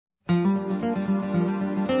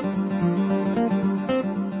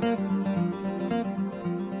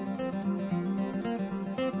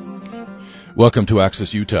Welcome to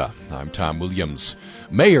Access Utah. I'm Tom Williams.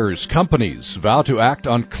 Mayors, companies vow to act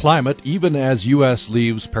on climate even as U.S.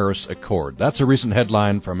 leaves Paris Accord. That's a recent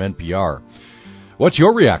headline from NPR. What's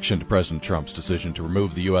your reaction to President Trump's decision to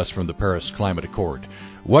remove the U.S. from the Paris Climate Accord?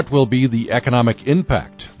 What will be the economic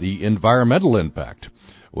impact, the environmental impact?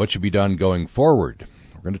 What should be done going forward?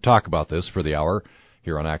 We're going to talk about this for the hour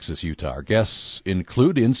here on Access Utah. Our guests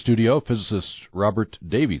include in studio physicist Robert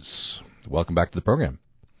Davies. Welcome back to the program.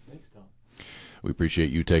 We appreciate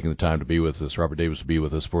you taking the time to be with us. Robert Davies will be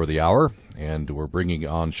with us for the hour, and we're bringing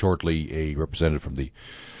on shortly a representative from the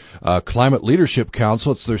Climate Leadership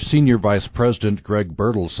Council. It's their Senior Vice President, Greg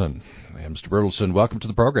Bertelsen. And Mr. Bertelsen, welcome to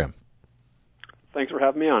the program. Thanks for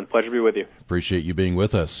having me on. Pleasure to be with you. Appreciate you being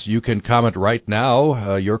with us. You can comment right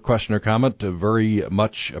now. Your question or comment, very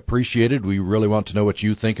much appreciated. We really want to know what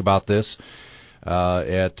you think about this.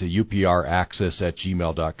 At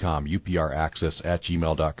upraccess@gmail.com,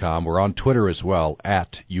 upraccess@gmail.com. We're on Twitter as well,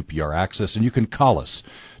 at upraccess, and you can call us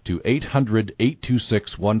to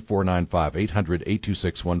 800-826-1495,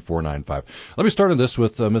 800-826-1495. Let me start on this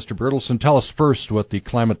with Mr. Bertelsen. Tell us first what the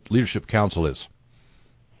Climate Leadership Council is.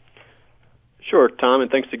 Sure, Tom, and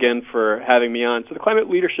thanks again for having me on. So the Climate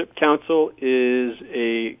Leadership Council is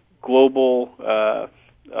a global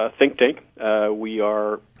think tank. We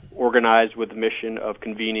are organized with the mission of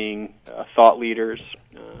convening thought leaders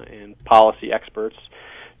and policy experts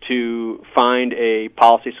to find a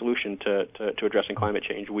policy solution to addressing climate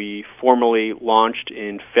change. We formally launched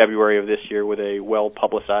in February of this year with a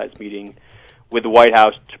well-publicized meeting with the White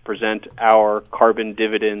House to present our carbon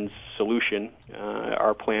dividends solution.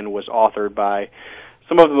 Our plan was authored by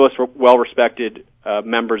some of the most well-respected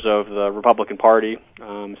members of the Republican Party,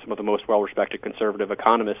 some of the most well-respected conservative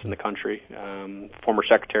economists in the country, former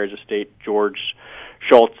Secretaries of State George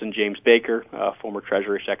Shultz and James Baker, former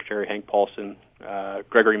Treasury Secretary Hank Paulson,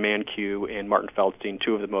 Gregory Mankiw, and Martin Feldstein,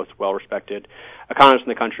 two of the most well-respected economists in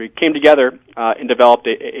the country, came together and developed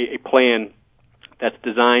a plan that's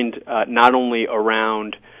designed not only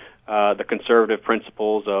around the conservative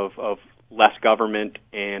principles of less government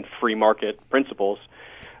and free market principles,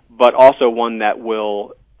 but also one that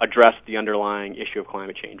will address the underlying issue of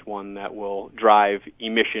climate change, one that will drive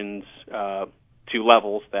emissions to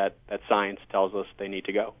levels that science tells us they need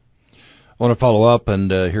to go. I want to follow up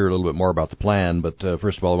and hear a little bit more about the plan, but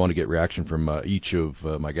first of all, I want to get reaction from each of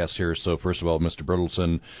my guests here. So first of all, Mr.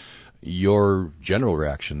 Bertelsen, your general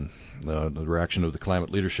reaction, the reaction of the Climate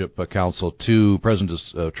Leadership Council to President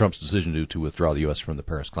Trump's decision to withdraw the U.S. from the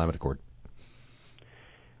Paris Climate Accord.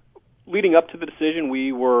 Leading up to the decision,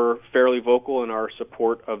 we were fairly vocal in our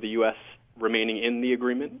support of the U.S. remaining in the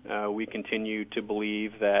agreement. We continue to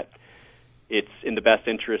believe that it's in the best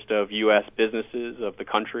interest of U.S. businesses, of the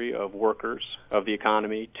country, of workers, of the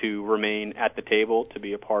economy to remain at the table, to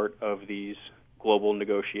be a part of these global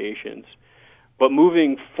negotiations. But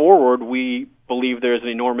moving forward, we believe there's an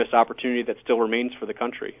enormous opportunity that still remains for the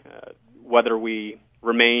country. Whether we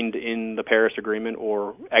remained in the Paris Agreement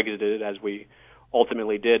or exited, as we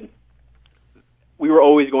ultimately did, we were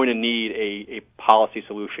always going to need a policy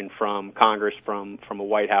solution from Congress, from a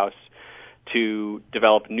White House, to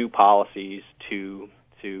develop new policies to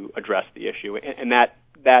address the issue. And that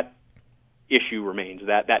issue remains,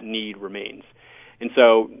 that need remains. And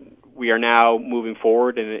so we are now moving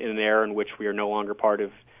forward in an era in which we are no longer part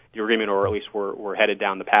of the agreement, or at least we're headed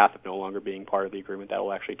down the path of no longer being part of the agreement. That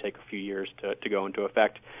will actually take a few years to go into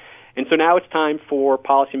effect. And so now it's time for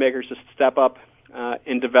policymakers to step up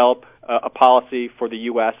and develop a policy for the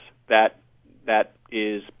U.S. that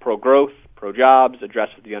is pro-growth, pro-jobs,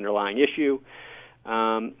 addresses the underlying issue,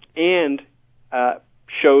 and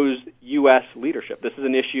shows U.S. leadership. This is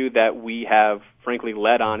an issue that we have, frankly,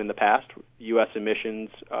 led on in the past. U.S. emissions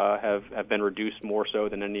have been reduced more so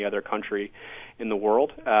than any other country in the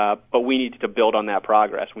world, but we need to build on that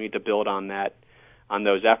progress. We need to build on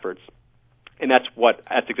those efforts. And that's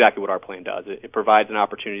exactly what our plan does. It provides an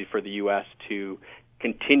opportunity for the U.S. to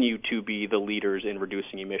continue to be the leaders in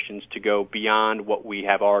reducing emissions, to go beyond what we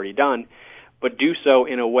have already done, but do so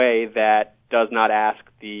in a way that does not ask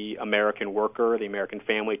the American worker, the American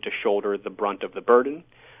family, to shoulder the brunt of the burden,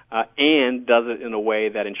 and does it in a way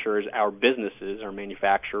that ensures our businesses, our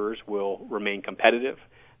manufacturers, will remain competitive,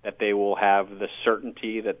 that they will have the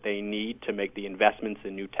certainty that they need to make the investments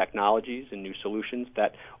in new technologies and new solutions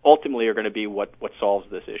that ultimately are going to be what solves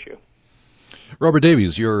this issue. Robert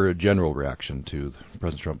Davies, your general reaction to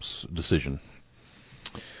President Trump's decision?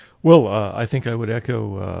 Well, I think I would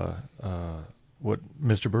echo what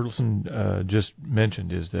Mr. Bertelsen just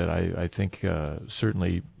mentioned, is that I think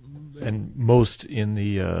certainly, and most in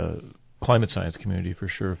the climate science community for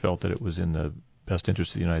sure, felt that it was in the best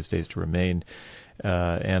interest of the United States to remain.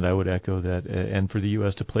 And I would echo that, and for the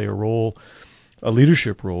U.S. to play a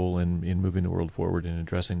leadership role in moving the world forward and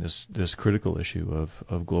addressing this critical issue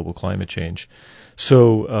of global climate change.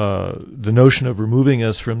 So the notion of removing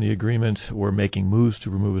us from the agreement or making moves to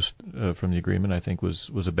remove us from the agreement, I think,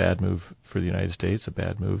 was a bad move for the United States, a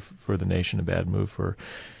bad move for the nation, a bad move for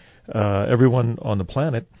everyone on the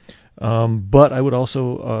planet. But I would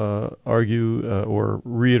also argue or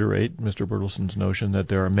reiterate Mr. Bertelson's notion that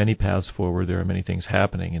there are many paths forward, there are many things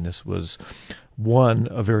happening, and this was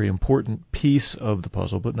a very important piece of the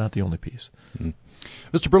puzzle, but not the only piece.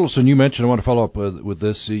 Mm-hmm. Mr. Bertelson, you mentioned, I want to follow up with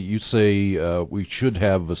this, you say we should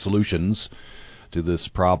have solutions to this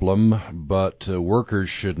problem, but workers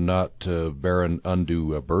should not bear an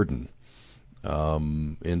undue burden.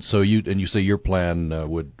 And so you say your plan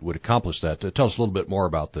would accomplish that. Tell us a little bit more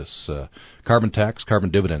about this carbon tax, carbon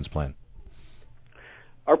dividends plan.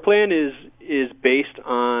 Our plan is based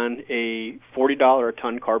on a $40 a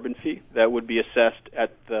ton carbon fee that would be assessed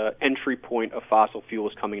at the entry point of fossil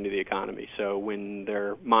fuels coming into the economy. So when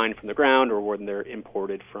they're mined from the ground or when they're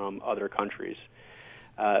imported from other countries.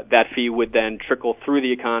 That fee would then trickle through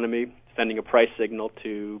the economy, sending a price signal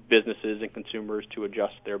to businesses and consumers to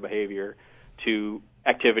adjust their behavior to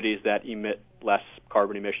activities that emit less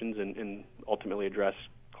carbon emissions and ultimately address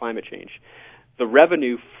climate change. The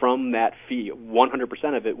revenue from that fee,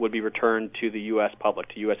 100% of it, would be returned to the U.S. public,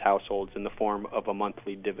 to U.S. households, in the form of a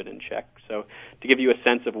monthly dividend check. So to give you a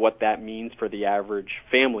sense of what that means for the average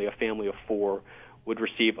family, a family of four would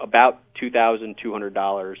receive about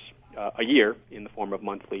 $2,200 a year in the form of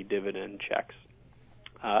monthly dividend checks.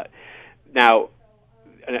 Now,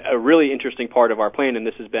 a really interesting part of our plan, and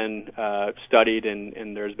this has been studied,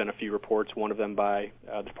 and there's been a few reports, one of them by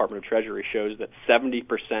the Department of Treasury, shows that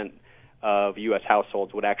 70% of U.S.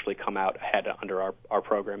 households would actually come out ahead under our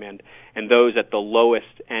program, and those at the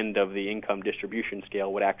lowest end of the income distribution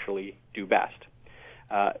scale would actually do best.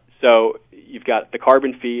 So you've got the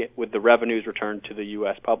carbon fee with the revenues returned to the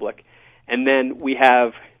U.S. public, and then we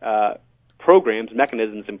have programs,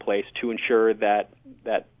 mechanisms in place to ensure that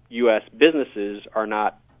U.S. businesses are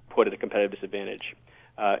not put at a competitive disadvantage.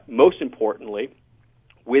 Most importantly,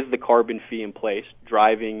 with the carbon fee in place,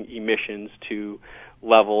 driving emissions to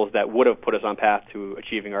levels that would have put us on path to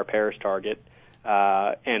achieving our Paris target,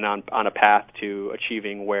 and on a path to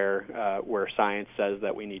achieving where science says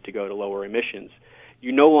that we need to go to lower emissions.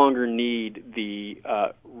 You no longer need the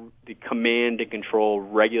command and control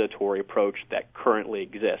regulatory approach that currently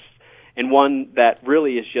exists, and one that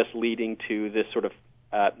really is just leading to this sort of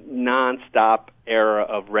nonstop era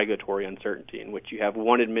of regulatory uncertainty, in which you have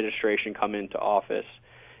one administration come into office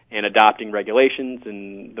and adopting regulations.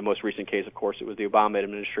 In the most recent case, of course, it was the Obama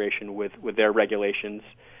administration with their regulations,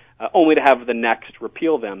 only to have the next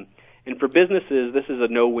repeal them. And for businesses, this is a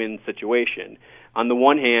no-win situation. On the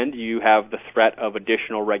one hand, you have the threat of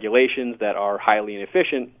additional regulations that are highly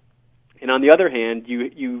inefficient, and on the other hand,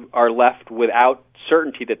 you are left without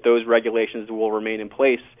certainty that those regulations will remain in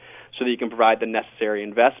place so that you can provide the necessary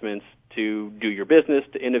investments to do your business,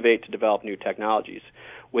 to innovate, to develop new technologies.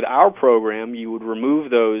 With our program, you would remove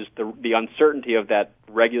the uncertainty of that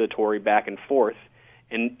regulatory back and forth,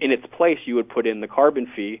 and in its place you would put in the carbon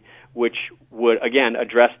fee, which would, again,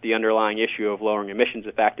 address the underlying issue of lowering emissions.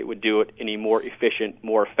 In fact, it would do it in a more efficient,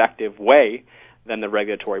 more effective way than the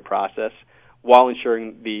regulatory process, while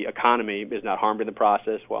ensuring the economy is not harmed in the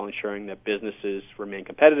process, while ensuring that businesses remain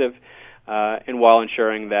competitive, and while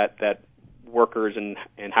ensuring that workers and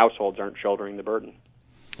households aren't shouldering the burden.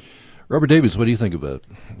 Robert Davies, what do you think about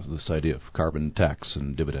this idea of carbon tax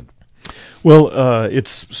and dividend? Well,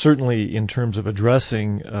 it's certainly, in terms of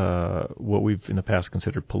addressing what we've in the past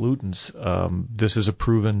considered pollutants, this is a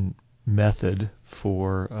proven method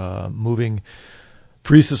for moving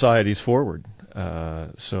free societies forward.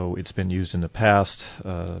 So it's been used in the past,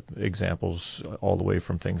 examples all the way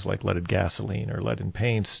from things like leaded gasoline or lead in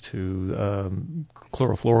paints to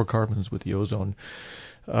chlorofluorocarbons with the ozone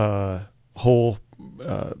hole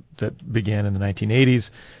that began in the 1980s.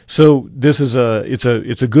 So this is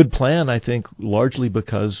it's a good plan, I think, largely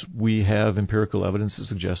because we have empirical evidence to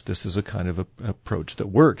suggest this is a kind of approach that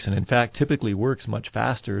works, and in fact typically works much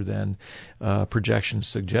faster than projections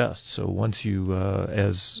suggest. So once you,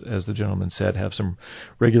 as the gentleman said, have some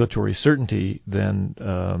regulatory certainty,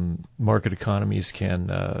 then market economies can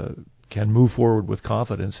move forward with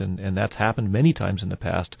confidence, and that's happened many times in the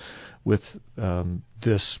past with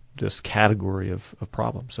this category of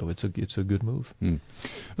problem. So it's a good move.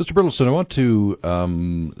 Mr. Bertelson, I want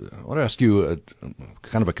to ask you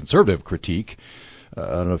kind of a conservative critique. I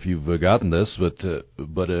don't know if you've gotten this,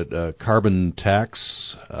 but a carbon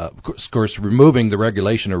tax, of course, removing the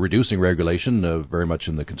regulation or reducing regulation, very much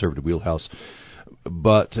in the conservative wheelhouse.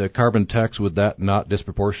 But carbon tax, would that not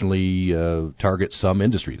disproportionately target some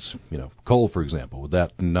industries? Coal, for example. Would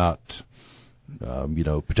that not,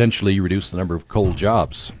 potentially reduce the number of coal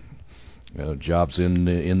jobs, jobs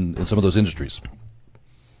in some of those industries?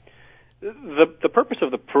 The purpose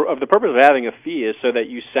of having a fee is so that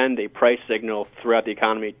you send a price signal throughout the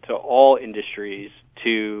economy to all industries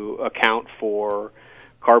to account for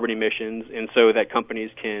carbon emissions, and so that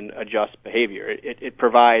companies can adjust behavior. It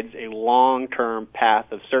provides a long-term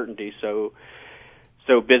path of certainty, so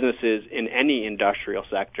businesses in any industrial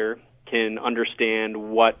sector can understand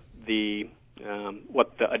what the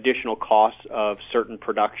additional costs of certain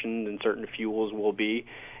productions and certain fuels will be,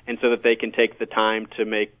 and so that they can take the time to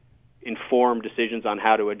make informed decisions on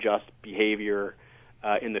how to adjust behavior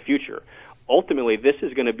in the future. Ultimately, this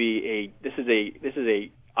is going to be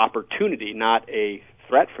a opportunity, not a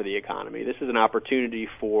threat for the economy. This is an opportunity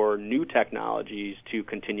for new technologies to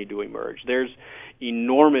continue to emerge. There's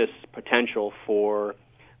enormous potential for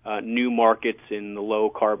new markets in the low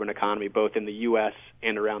carbon economy, both in the U.S.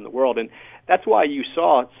 and around the world, and that's why you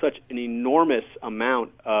saw such an enormous amount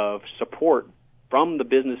of support from the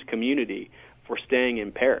business community for staying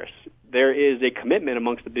in Paris. There is a commitment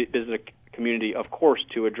amongst the business community, of course,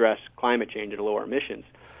 to address climate change and lower emissions.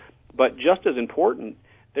 But just as important,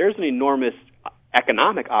 there's an enormous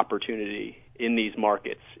economic opportunity in these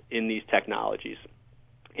markets, in these technologies.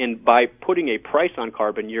 And by putting a price on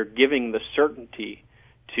carbon, you're giving the certainty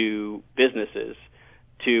to businesses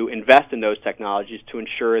to invest in those technologies to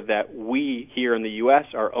ensure that we here in the U.S.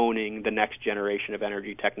 are owning the next generation of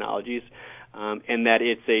energy technologies, and that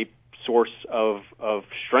it's a source of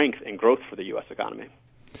strength and growth for the U.S. economy.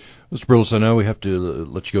 Mr. Burleson, I know we have to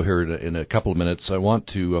let you go here in a couple of minutes. I want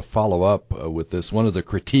to follow up with this. One of the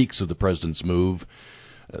critiques of the president's move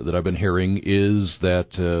that I've been hearing is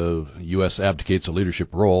that U.S. abdicates a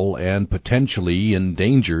leadership role and potentially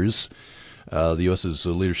endangers the U.S.'s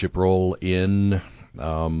leadership role in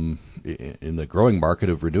the growing market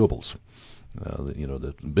of renewables.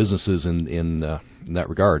 The businesses in that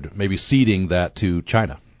regard, maybe ceding that to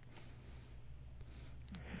China.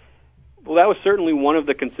 Well, that was certainly one of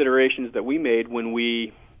the considerations that we made when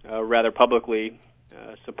we rather publicly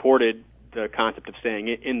supported the concept of staying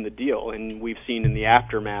in the deal. And we've seen in the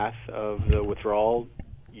aftermath of the withdrawal,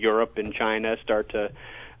 Europe and China start to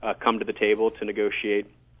come to the table to negotiate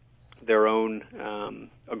their own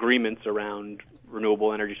agreements around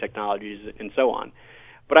renewable energy technologies and so on.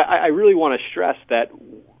 But I really want to stress that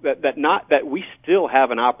we still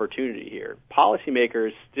have an opportunity here.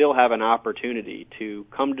 Policymakers still have an opportunity to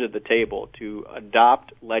come to the table to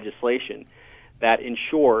adopt legislation that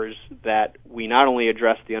ensures that we not only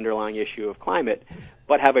address the underlying issue of climate,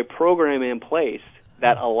 but have a program in place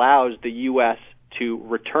that allows the U.S. to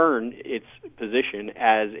return its position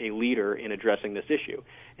as a leader in addressing this issue.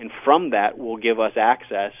 And from that will give us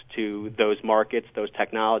access to those markets, those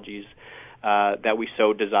technologies that we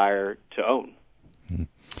so desire to own.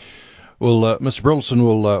 Well, Mr. Burleson,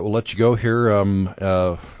 we'll let you go here.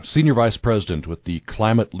 Senior Vice President with the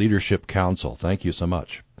Climate Leadership Council. Thank you so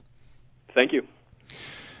much. Thank you.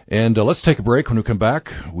 And let's take a break. When we come back,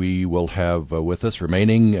 we will have with us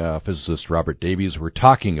remaining physicist Robert Davies. We're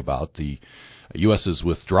talking about the U.S.'s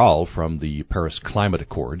withdrawal from the Paris Climate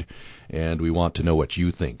Accord, and we want to know what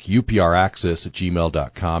you think.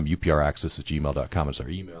 upraccess@gmail.com. upraccess@gmail.com is our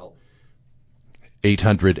email.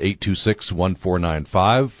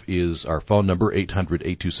 800-826-1495 is our phone number,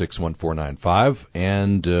 800-826-1495,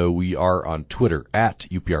 and we are on Twitter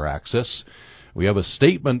 @UPRAccess. We have a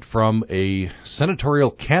statement from a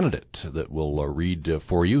senatorial candidate that we'll read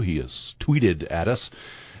for you. He has tweeted at us,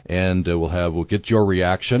 and we'll get your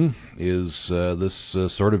reaction. Is this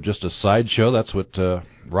sort of just a sideshow? That's what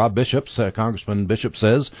Rob Bishop, Congressman Bishop,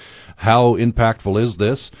 says. How impactful is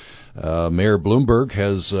this? Mayor Bloomberg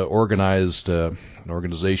has organized an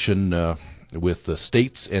organization with the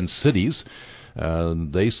states and cities.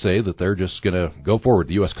 They say that they're just going to go forward.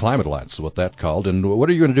 The U.S. Climate Alliance is what that called. And what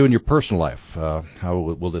are you going to do in your personal life?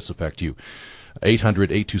 How will this affect you?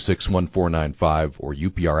 800-826-1495 or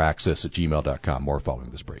upraccess@gmail.com. More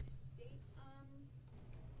following this break.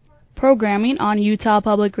 Programming on Utah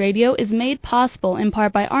Public Radio is made possible in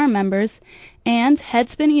part by our members and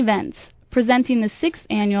Headspin Events, presenting the 6th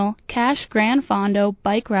annual Cache Gran Fondo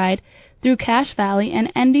bike ride through Cache Valley and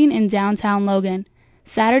ending in downtown Logan,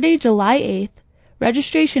 Saturday, July 8th.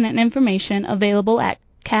 Registration and information available at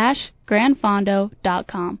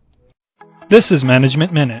cachegranfondo.com. This is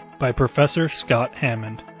Management Minute by Professor Scott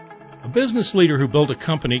Hammond. A business leader who built a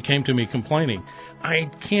company came to me complaining, "I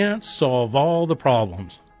can't solve all the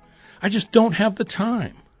problems. I just don't have the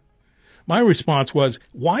time." My response was,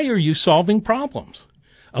 "Why are you solving problems?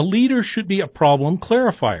 A leader should be a problem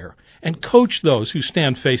clarifier and coach those who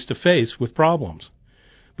stand face to face with problems.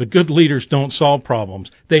 But good leaders don't solve problems.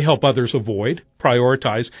 They help others avoid,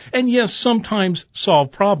 prioritize, and yes, sometimes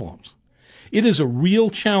solve problems. It is a real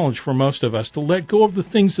challenge for most of us to let go of the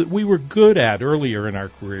things that we were good at earlier in our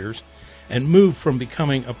careers and move from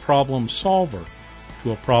becoming a problem solver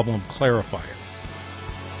to a problem clarifier."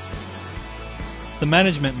 The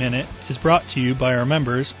Management Minute is brought to you by our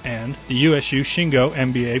members and the USU Shingo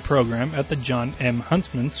MBA program at the John M.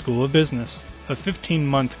 Huntsman School of Business, a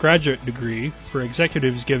 15-month graduate degree for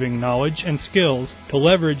executives giving knowledge and skills to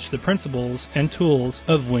leverage the principles and tools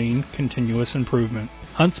of lean continuous improvement.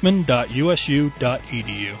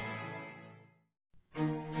 huntsman.usu.edu.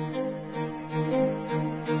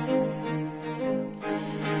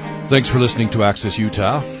 Thanks for listening to Access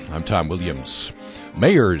Utah. I'm Tom Williams.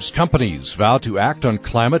 Mayors, companies vow to act on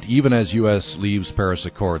climate even as U.S. leaves Paris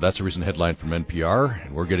Accord. That's a recent headline from NPR.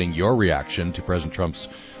 And we're getting your reaction to President Trump's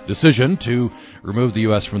decision to remove the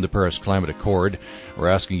U.S. from the Paris Climate Accord. We're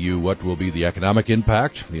asking you what will be the economic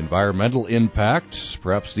impact, the environmental impact,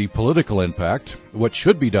 perhaps the political impact, what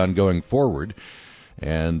should be done going forward.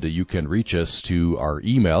 And you can reach us to our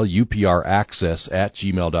email,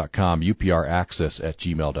 upraccess@gmail.com,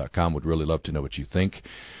 upraccess@gmail.com. Would really love to know what you think.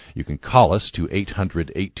 You can call us to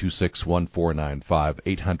 800-826-1495,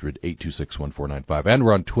 800-826-1495, and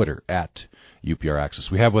we're on Twitter at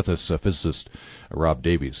UPRAccess. We have with us physicist Rob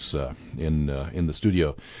Davies in the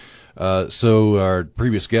studio. So our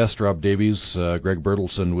previous guest, Rob Davies, Greg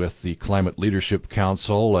Bertelsen with the Climate Leadership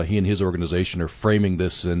Council, he and his organization are framing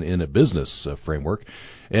this in a business framework,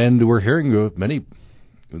 and we're hearing the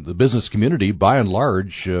business community, by and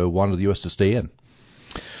large, wanted the U.S. to stay in.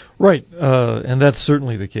 Right, and that's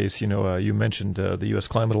certainly the case. You know, you mentioned the U.S.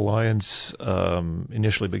 Climate Alliance,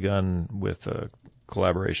 initially begun with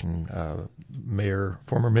collaboration,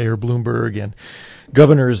 former Mayor Bloomberg and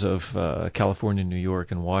governors of California, New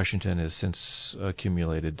York, and Washington has since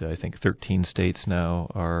accumulated, I think, 13 states now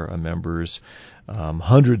are members.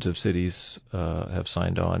 Hundreds of cities have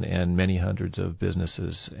signed on, and many hundreds of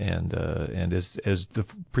businesses. And as the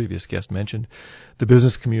previous guest mentioned, the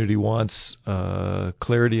business community wants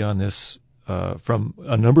clarity on this from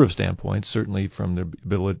a number of standpoints, certainly from their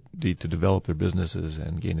ability to develop their businesses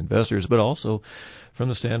and gain investors, but also from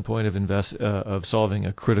the standpoint of solving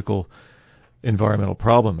a critical environmental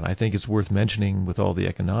problem. And I think it's worth mentioning, with all the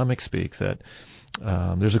economic speak, that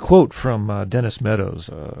there's a quote from Dennis Meadows,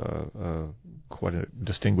 quite a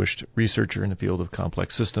distinguished researcher in the field of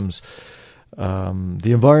complex systems.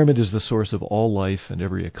 The environment is the source of all life and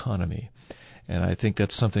every economy. And I think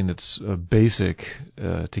that's something that's basic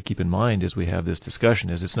to keep in mind as we have this discussion,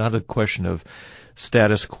 is it's not a question of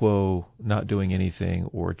status quo, not doing anything,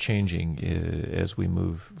 or changing as we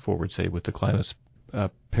move forward, say, with the Paris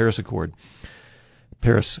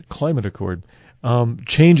Climate Accord.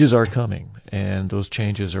 Changes are coming, and those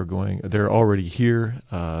changes they're already here,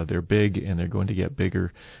 they're big, and they're going to get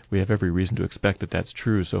bigger. We have every reason to expect that that's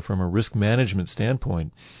true. So from a risk management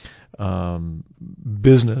standpoint,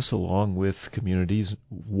 business, along with communities,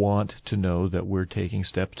 want to know that we're taking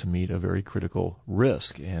steps to meet a very critical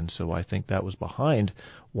risk. And so I think that was behind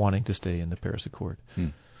wanting to stay in the Paris Accord.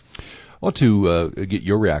 I want to get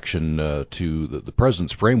your reaction to the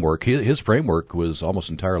president's framework. His framework was almost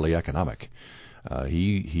entirely economic.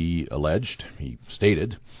 He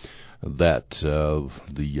stated that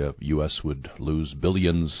the U.S. would lose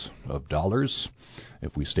billions of dollars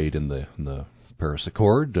if we stayed in the Paris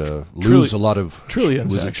Accord, lose a lot of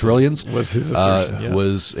trillions. Trillions was his assertion.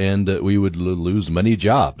 Yes. And we would lose many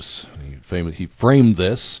jobs. He framed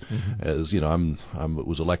this as, I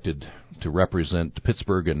was elected to represent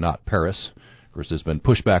Pittsburgh and not Paris. Of course, there's been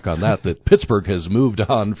pushback on that Pittsburgh has moved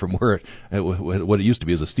on from what it used to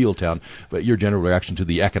be as a steel town. But your general reaction to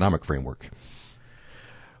the economic framework?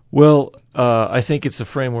 Well, I think it's a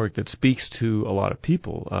framework that speaks to a lot of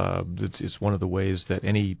people. It's one of the ways that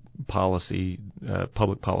any policy,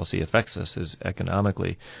 public policy, affects us is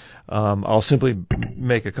economically. I'll simply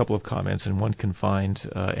make a couple of comments, and one can find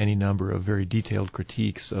any number of very detailed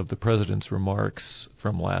critiques of the president's remarks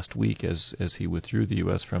from last week as he withdrew the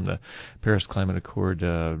U.S. from the Paris Climate Accord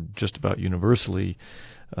just about universally.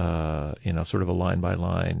 Sort of a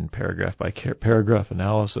line-by-line, paragraph-by-paragraph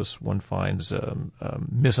analysis, one finds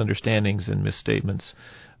misunderstandings and misstatements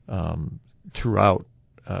throughout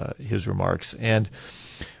his remarks. And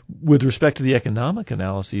with respect to the economic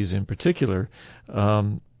analyses in particular,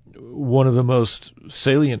 one of the most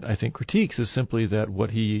salient, I think, critiques is simply that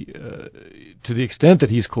what he, to the extent that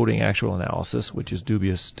he's quoting actual analysis, which is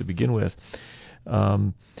dubious to begin with,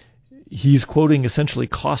 he's quoting essentially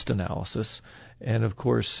cost analysis. And of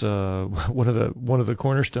course, one of the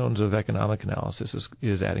cornerstones of economic analysis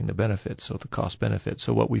is adding the benefits, so the cost benefit.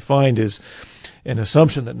 So what we find is an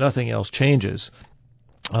assumption that nothing else changes.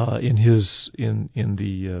 In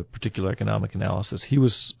the particular economic analysis he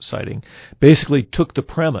was citing, basically took the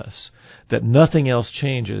premise that nothing else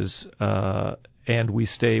changes and we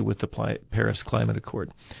stay with the Paris Climate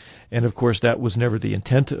Accord. And of course that was never the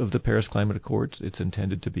intent of the Paris Climate Accord. It's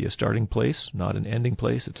intended to be a starting place, not an ending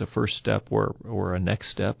place. It's a first step or a next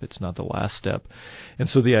step. It's not the last step. And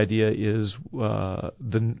so the idea is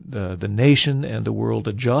the nation and the world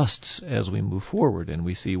adjusts as we move forward, and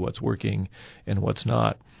we see what's working and what's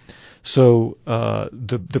not. So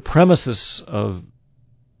the premises of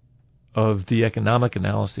the economic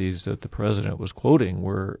analyses that the president was quoting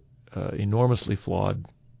were enormously flawed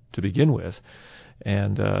to begin with,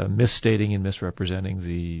 and misstating and misrepresenting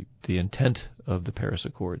the intent of the Paris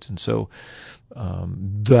Accords. And so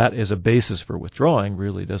that as a basis for withdrawing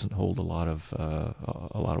really doesn't hold a lot of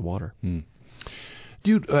water.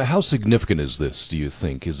 How significant is this, do you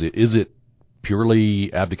think? Is it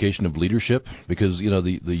purely abdication of leadership? Because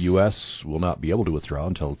the U.S. will not be able to withdraw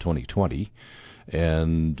until 2020,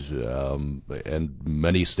 and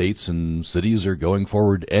many states and cities are going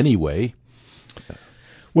forward anyway.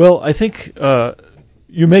 Well, I think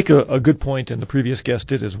you make a good point, and the previous guest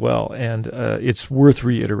did as well, and it's worth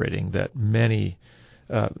reiterating that many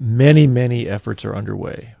efforts are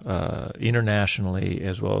underway, internationally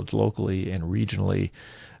as well as locally and regionally.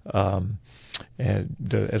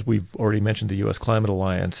 As we've already mentioned, the U.S. Climate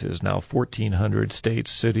Alliance is now 1,400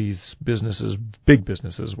 states, cities, businesses, big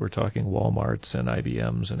businesses. We're talking Walmarts and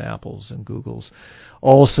IBMs and Apples and Googles,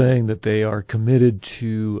 all saying that they are committed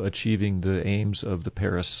to achieving the aims of the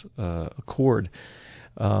Paris Accord.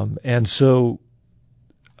 And so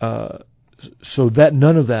that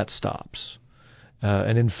none of that stops.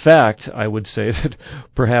 And in fact, I would say that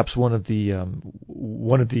perhaps one of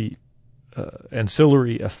the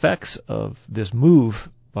ancillary effects of this move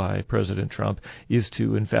by President Trump is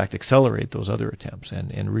to, in fact, accelerate those other attempts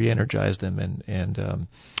and re-energize them. And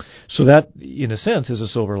so that, in a sense, is a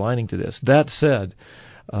silver lining to this. That said,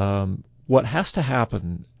 what has to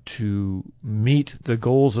happen to meet the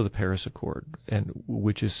goals of the Paris Accord, and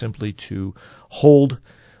which is simply to hold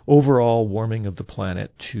overall warming of the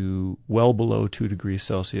planet to well below 2 degrees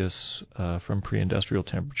Celsius from pre-industrial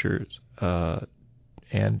temperatures,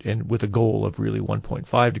 and with a goal of really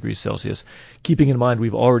 1.5 degrees Celsius, keeping in mind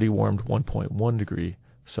we've already warmed 1.1 degree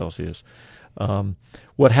Celsius.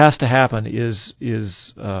 What has to happen is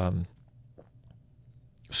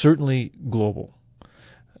certainly global.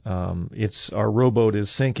 Our rowboat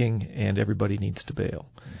is sinking, and everybody needs to bail.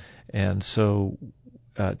 And so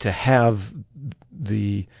to have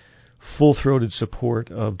the full-throated support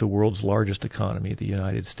of the world's largest economy, the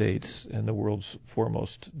United States, and the world's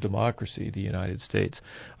foremost democracy, the United States,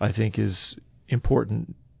 I think is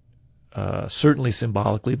important, certainly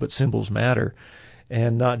symbolically, but symbols matter,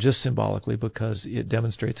 and not just symbolically because it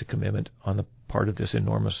demonstrates a commitment on the part of this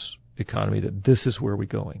enormous economy that this is where we're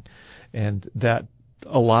going. And that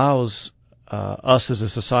allows us as a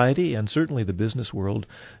society, and certainly the business world,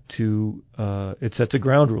 to it sets a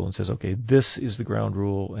ground rule and says, okay, this is the ground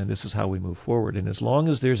rule, and this is how we move forward. And as long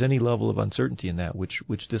as there's any level of uncertainty in that, which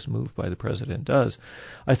this move by the president does,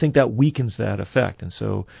 I think that weakens that effect. And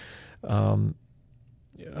so the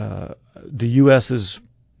U.S.'s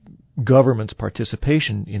government's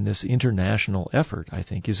participation in this international effort, I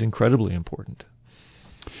think, is incredibly important.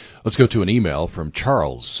 Let's go to an email from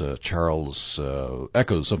Charles. Charles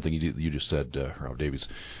echoes something you just said, Rob Davies.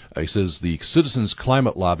 He says, the Citizens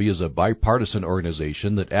Climate Lobby is a bipartisan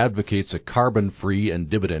organization that advocates a carbon-free and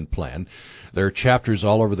dividend plan. There are chapters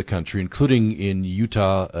all over the country, including in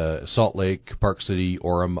Utah, Salt Lake, Park City,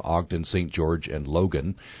 Orem, Ogden, St. George, and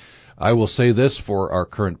Logan. I will say this for our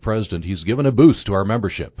current president. He's given a boost to our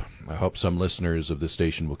membership. I hope some listeners of this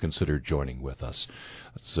station will consider joining with us.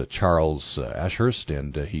 That's Charles Ashurst,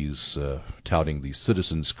 and he's touting the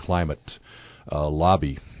Citizens Climate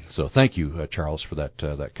Lobby. So thank you, Charles, for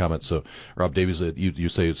that comment. So, Rob Davies, you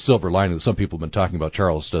say it's silver lining that some people have been talking about.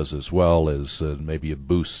 Charles does as well, as maybe a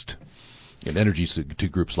boost in energy to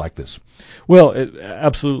groups like this. Well,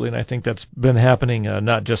 absolutely, and I think that's been happening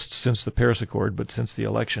not just since the Paris Accord, but since the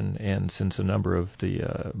election and since a number of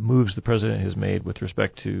the moves the president has made with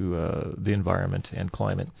respect to the environment and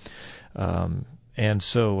climate. And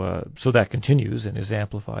so that continues and is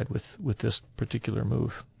amplified with this particular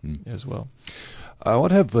move as well. I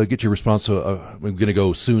want to get your response. I'm going to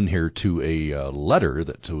go soon here to a letter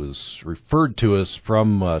that was referred to us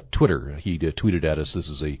from Twitter. He tweeted at us. This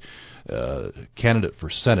is a candidate for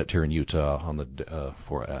Senate here in Utah on the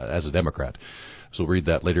as a Democrat. So we'll read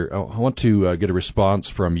that later. I want to get a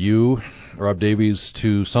response from you, Rob Davies,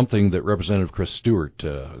 to something that Representative Chris Stewart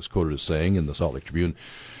is quoted as saying in the Salt Lake Tribune.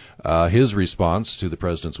 His response to the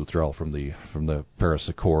president's withdrawal from the Paris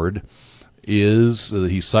Accord is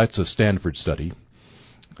he cites a Stanford study,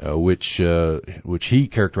 which he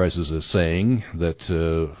characterizes as saying that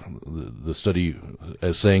the study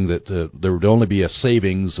as saying that there would only be a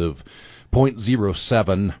savings of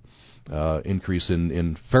 0.07 increase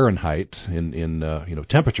in Fahrenheit in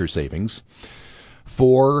temperature savings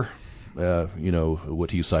for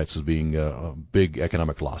what he cites as being big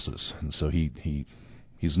economic losses, and so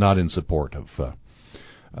he's not in support of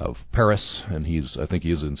Paris, and I think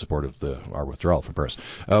he is in support of our withdrawal from Paris.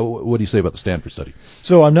 What do you say about the Stanford study?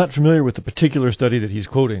 So I'm not familiar with the particular study that he's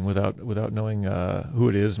quoting without knowing who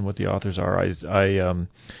it is and what the authors are.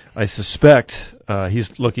 I suspect he's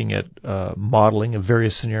looking at modeling of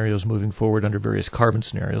various scenarios moving forward under various carbon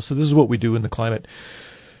scenarios. So this is what we do in the climate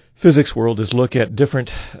physics world, is look at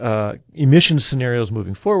different emission scenarios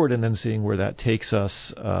moving forward and then seeing where that takes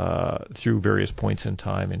us through various points in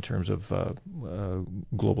time in terms of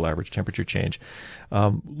global average temperature change.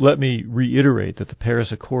 Let me reiterate that the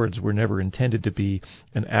Paris Accords were never intended to be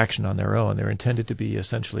an action on their own. They're intended to be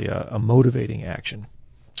essentially a motivating action.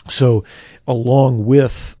 So along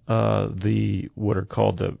with what are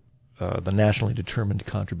called the nationally determined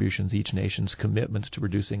contributions, each nation's commitments to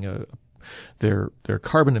reducing their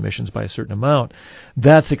carbon emissions by a certain amount,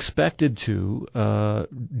 that's expected to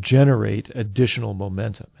generate additional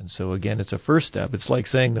momentum. And so again, it's a first step. It's like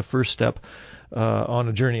saying the first step on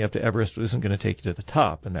a journey up to Everest isn't going to take you to the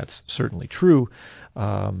top, and that's certainly true,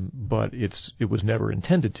 but it was never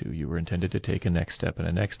intended to. You were intended to take a next step and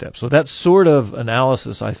a next step. So that sort of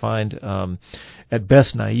analysis I find at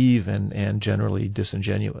best naive and generally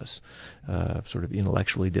disingenuous, sort of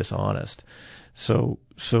intellectually dishonest. So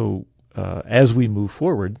as we move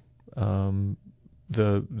forward,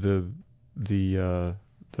 the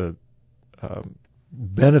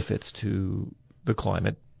benefits to the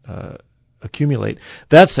climate accumulate.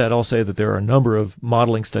 That said, I'll say that there are a number of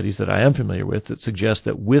modeling studies that I am familiar with that suggest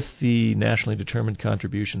that with the nationally determined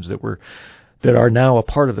contributions that are now a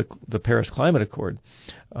part of the Paris Climate Accord,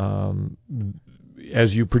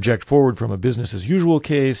 as you project forward from a business as usual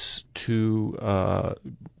case to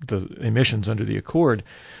the emissions under the Accord,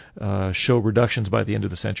 show reductions by the end of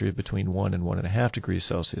the century of between 1 and 1.5 degrees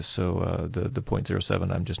Celsius. So the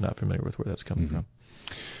 0.07, I'm just not familiar with where that's coming from.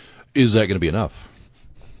 Is that going to be enough?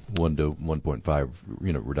 1 to 1.5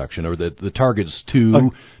 reduction, or the target's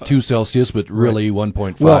 2 Celsius, but really right.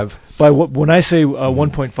 1.5. Well, when I say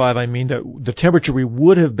 1.5, I mean that the temperature we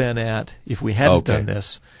would have been at if we hadn't done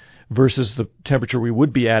this versus the temperature we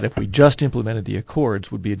would be at if we just implemented the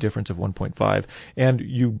Accords would be a difference of 1.5. And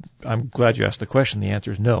I'm glad you asked the question. The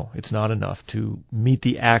answer is no, it's not enough to meet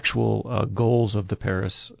the actual goals of the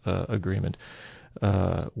Paris Agreement,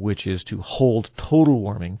 which is to hold total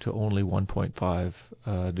warming to only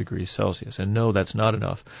 1.5 degrees Celsius. And no, that's not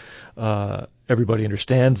enough. Everybody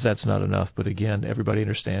understands that's not enough, but again, everybody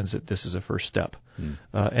understands that this is a first step,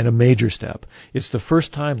 and a major step. It's the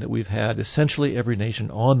first time that we've had essentially every nation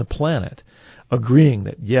on the planet agreeing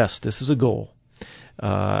that, yes, this is a goal,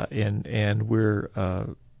 and we're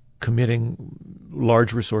committing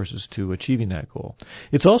large resources to achieving that goal.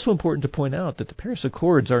 It's also important to point out that the Paris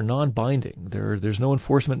Accords are non-binding. There's no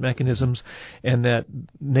enforcement mechanisms, and that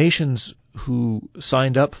nations who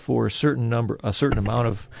signed up for a certain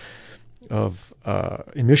amount of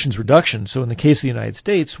emissions reduction. So in the case of the United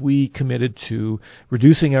States, we committed to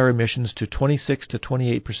reducing our emissions to 26 to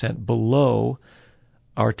 28% below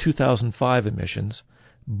our 2005 emissions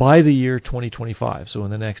by the year 2025, so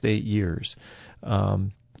in the next 8 years.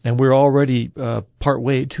 And we're already part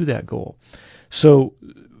way to that goal. So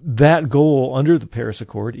that goal under the Paris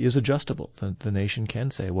Accord is adjustable. The nation can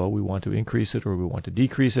say, well, we want to increase it or we want to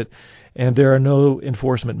decrease it, and there are no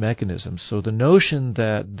enforcement mechanisms. So the notion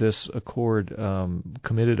that this accord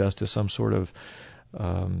committed us to some sort of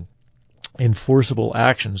enforceable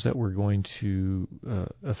actions that were going to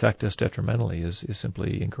affect us detrimentally is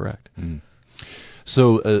simply incorrect.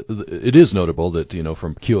 So it is notable that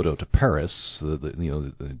from Kyoto to Paris,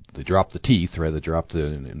 they dropped the teeth, right? They dropped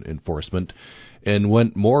the enforcement, and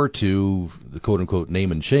went more to the quote unquote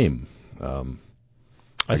name and shame.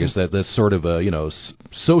 I guess that's sort of a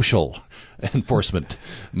social enforcement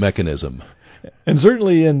mechanism. And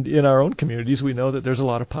certainly in our own communities, we know that there's a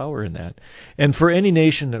lot of power in that. And for any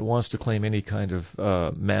nation that wants to claim any kind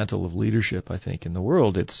of mantle of leadership, I think, in the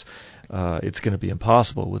world, it's going to be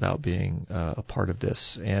impossible without being a part of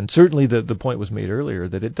this. And certainly the point was made earlier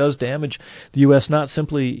that it does damage the U.S. not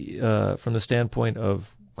simply from the standpoint of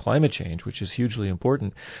climate change, which is hugely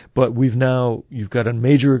important, but you've got a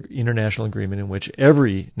major international agreement in which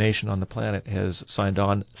every nation on the planet has signed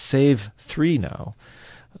on, save 3 now.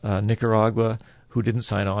 Nicaragua, who didn't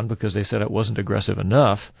sign on because they said it wasn't aggressive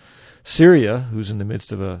enough. Syria, who's in the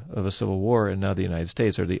midst of a civil war, and now the United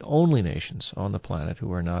States are the only nations on the planet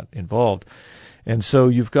who are not involved. And so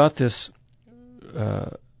you've got this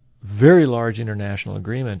very large international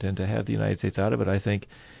agreement, and to have the United States out of it, I think,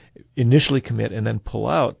 initially commit and then pull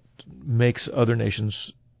out makes other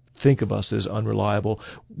nations think of us as unreliable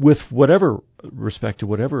with whatever respect to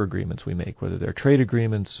whatever agreements we make, whether they're trade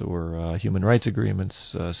agreements or human rights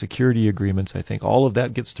agreements, security agreements. I think all of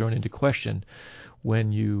that gets thrown into question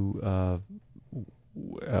when you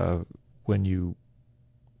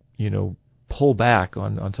pull back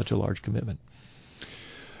on such a large commitment.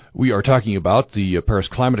 We are talking about the Paris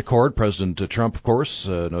Climate Accord. President Trump, of course,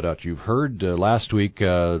 no doubt you've heard, last week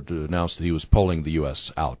announced that he was pulling the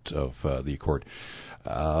U.S. out of the accord.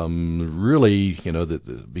 Really,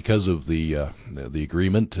 because of the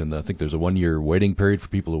agreement, and I think there's a 1-year waiting period for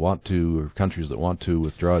people who want to, or countries that want to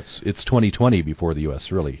withdraw. It's 2020 before the U.S.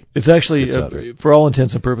 really. It's actually, for all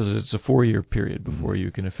intents and purposes, it's a 4-year period before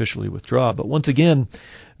you can officially withdraw. But once again,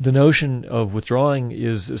 the notion of withdrawing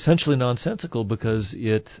is essentially nonsensical because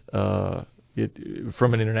it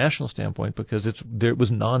from an international standpoint, because it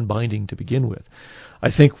was non-binding to begin with. I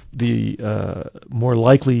think the more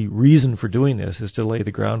likely reason for doing this is to lay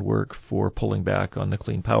the groundwork for pulling back on the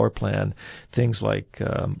Clean Power Plan, things like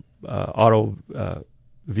auto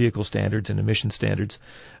vehicle standards and emission standards,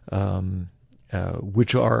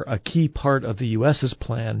 which are a key part of the U.S.'s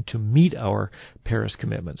plan to meet our Paris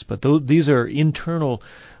commitments. But these are internal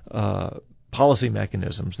policy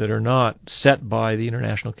mechanisms that are not set by the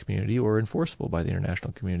international community or enforceable by the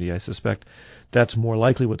international community. I suspect that's more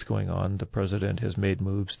likely what's going on. The president has made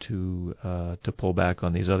moves to pull back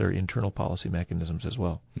on these other internal policy mechanisms as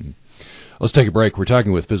well. Mm-hmm. Let's take a break. We're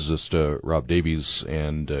talking with physicist Rob Davies,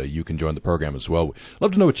 and you can join the program as well.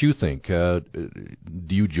 Love to know what you think. Do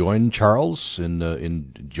you join Charles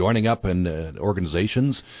in joining up in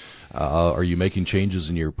organizations? Are you making changes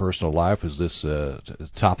in your personal life? Is this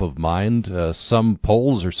top of mind? Some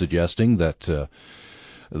polls are suggesting that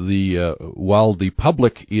while the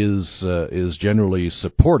public is generally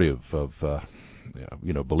supportive of,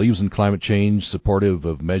 believes in climate change, supportive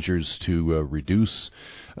of measures to reduce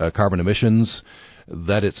carbon emissions,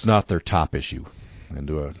 that it's not their top issue. And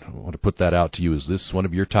I want to put that out to you. Is this one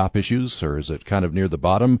of your top issues, or is it kind of near the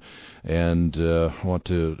bottom? And I want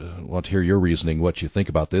to hear your reasoning, what you think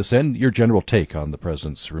about this, and your general take on the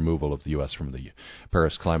president's removal of the U.S. from the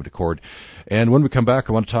Paris Climate Accord. And when we come back,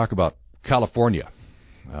 I want to talk about California.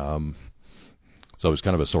 So it's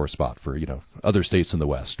kind of a sore spot for other states in the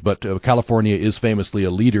West. But California is famously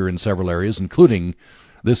a leader in several areas, including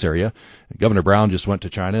this area. Governor Brown just went to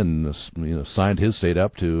China and signed his state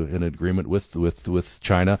up to an agreement with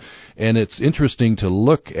China. And it's interesting to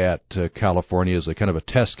look at California as a kind of a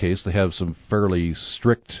test case. They have some fairly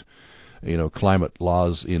strict climate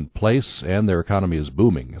laws in place, and their economy is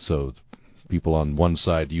booming. So people on one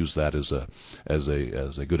side use that as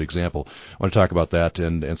a good example. I want to talk about that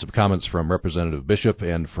and some comments from Representative Bishop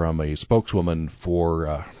and from a spokeswoman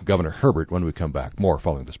for Governor Herbert when we come back. More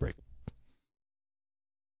following this break.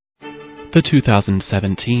 The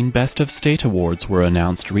 2017 Best of State Awards were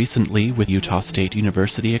announced recently, with Utah State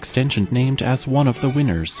University Extension named as one of the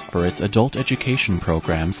winners for its adult education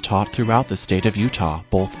programs taught throughout the state of Utah,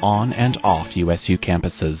 both on and off USU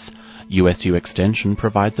campuses. USU Extension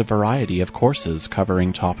provides a variety of courses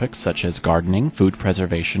covering topics such as gardening, food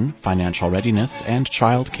preservation, financial readiness, and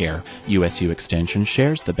child care. USU Extension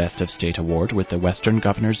shares the Best of State Award with the Western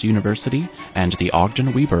Governors University and the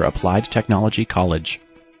Ogden Weber Applied Technology College.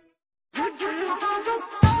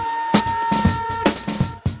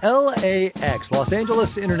 LAX, Los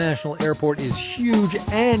Angeles International Airport, is huge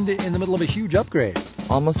and in the middle of a huge upgrade.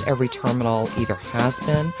 Almost every terminal either has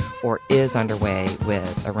been or is underway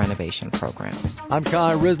with a renovation program. I'm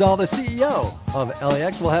Kai Rizdal, the CEO of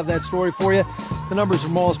LAX. We'll have that story for you. The numbers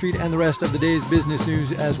from Wall Street and the rest of the day's business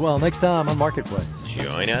news as well. Next time on Marketplace.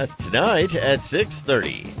 Join us tonight at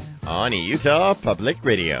 6:30 on Utah Public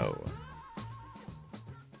Radio.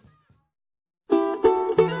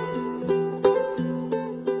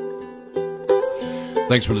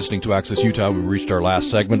 Thanks for listening to Access Utah. We've reached our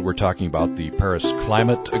last segment. We're talking about the Paris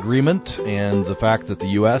Climate Agreement and the fact that the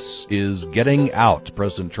U.S. is getting out.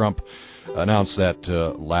 President Trump announced that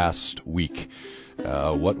last week.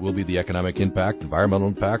 What will be the economic impact, environmental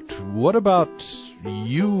impact? What about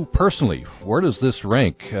you personally? Where does this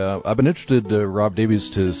rank? I've been interested, Rob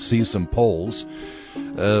Davies, to see some polls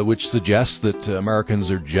which suggest that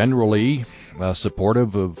Americans are generally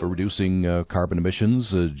supportive of reducing carbon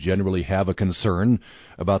emissions, generally have a concern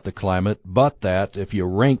about the climate, but that if you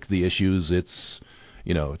rank the issues, it's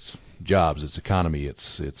jobs, it's economy,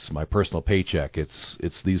 it's my personal paycheck,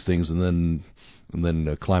 it's these things, and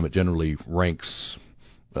then climate generally ranks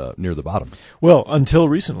near the bottom. Well, until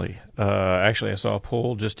recently. Actually, I saw a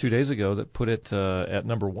poll just 2 days ago that put it at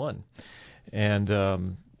number one.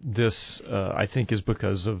 And this, I think, is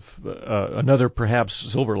because of another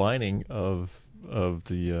perhaps silver lining of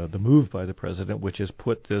the move by the president, which has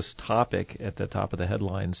put this topic at the top of the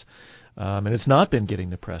headlines. And it's not been getting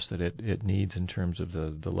the press that it needs in terms of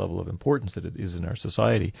the level of importance that it is in our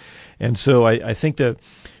society. And so I think that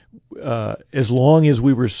as long as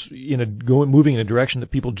we were moving in a direction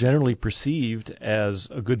that people generally perceived as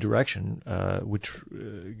a good direction, which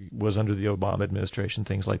was under the Obama administration,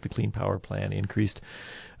 things like the Clean Power Plan, increased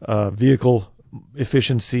vehicle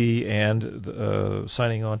efficiency, and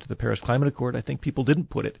signing on to the Paris Climate Accord, I think people didn't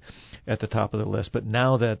put it at the top of the list. But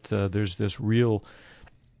now that there's this real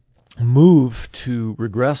move to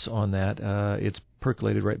regress on that, it's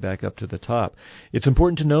percolated right back up to the top. It's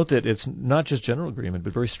important to note that it's not just general agreement,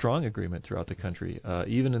 but very strong agreement throughout the country.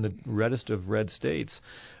 Even in the reddest of red states,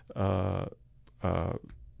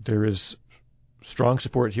 there is strong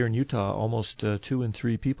support here in Utah. Almost 2 in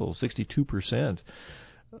 3 people, 62%,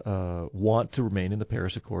 want to remain in the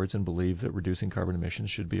Paris Accords and believe that reducing carbon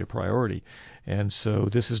emissions should be a priority. And so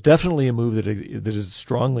this is definitely a move that is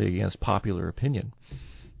strongly against popular opinion.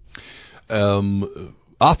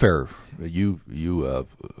 Off-air, you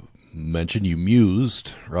mentioned, you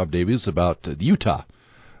mused, Rob Davies, about Utah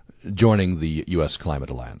joining the U.S.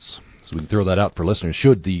 Climate Alliance. So we can throw that out for listeners.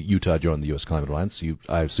 Should the Utah join the U.S. Climate Alliance?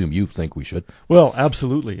 I assume you think we should. Well,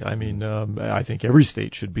 absolutely. I mean, I think every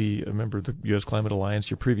state should be a member of the U.S. Climate Alliance.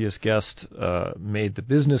 Your previous guest made the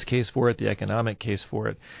business case for it, the economic case for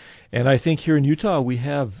it. And I think here in Utah we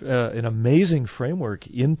have an amazing framework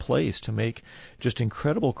in place to make just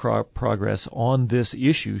incredible progress on this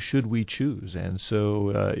issue should we choose. And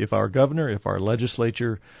so if our governor, if our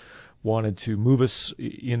legislature wanted to move us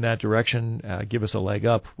in that direction, give us a leg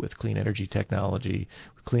up with clean energy technology,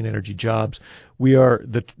 clean energy jobs. We are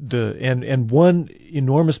and one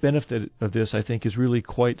enormous benefit of this, I think, is really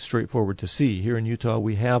quite straightforward to see. Here in Utah,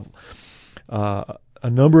 we have a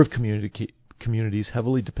number of communities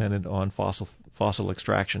heavily dependent on fossil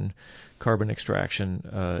extraction, carbon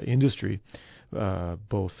extraction industry.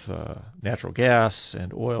 Both natural gas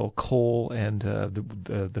and oil, coal, and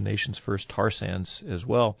the nation's first tar sands as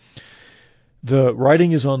well. The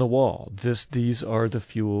writing is on the wall. These are the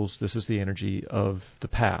fuels. This is the energy of the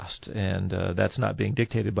past, and that's not being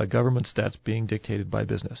dictated by governments. That's being dictated by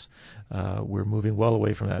business. We're moving well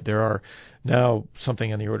away from that. There are now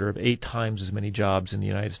something on the order of 8 times as many jobs in the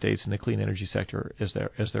United States in the clean energy sector as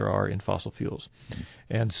there are in fossil fuels,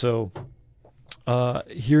 and so.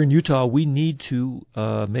 Here in Utah, we need to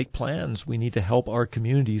make plans. We need to help our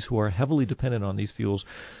communities who are heavily dependent on these fuels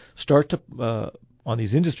on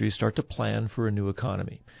these industries start to plan for a new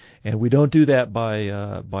economy. And we don't do that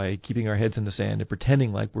by keeping our heads in the sand and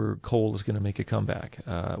pretending like coal is going to make a comeback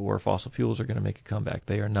or fossil fuels are going to make a comeback.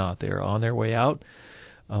 They are not. They are on their way out.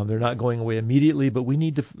 They're not going away immediately, but we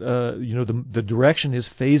need to, the direction is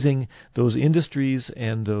phasing those industries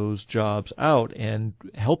and those jobs out and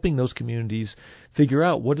helping those communities figure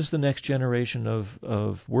out what is the next generation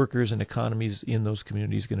of workers and economies in those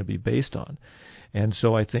communities going to be based on. And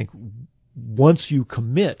so I think once you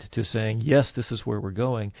commit to saying, yes, this is where we're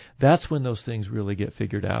going, that's when those things really get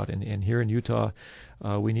figured out. And here in Utah,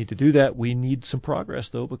 we need to do that. We need some progress,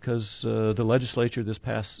 though, because the legislature this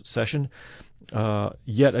past session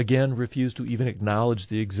yet again refused to even acknowledge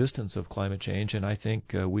the existence of climate change. And I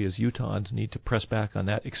think we as Utahns need to press back on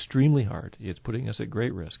that extremely hard. It's putting us at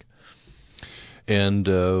great risk. And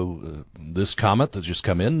this comment that's just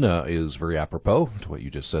come in is very apropos to what you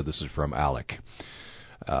just said. This is from Alec.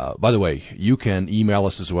 By the way, you can email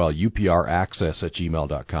us as well,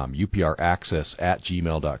 upraccess@gmail.com,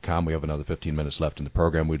 upraccess@gmail.com. We have another 15 minutes left in the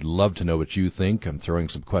program. We'd love to know what you think. I'm throwing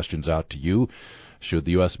some questions out to you. Should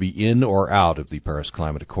the U.S. be in or out of the Paris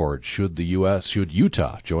Climate Accord? Should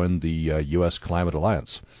Utah join the U.S. Climate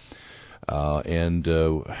Alliance? And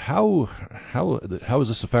how is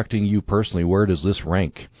this affecting you personally? Where does this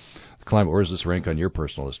rank? climate, where does this rank on your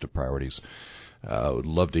personal list of priorities? I would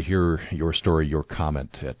love to hear your story, your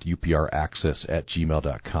comment at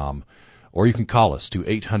upraccess@gmail.com. Or you can call us to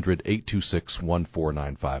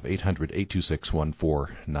 800-826-1495,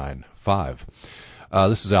 800-826-1495.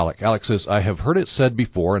 This is Alec. Alec says, I have heard it said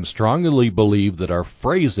before and strongly believe that our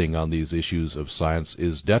phrasing on these issues of science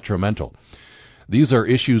is detrimental. These are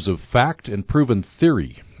issues of fact and proven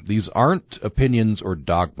theory. These aren't opinions or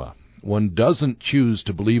dogma. One doesn't choose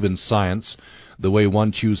to believe in science the way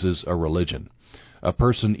one chooses a religion. A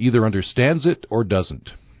person either understands it or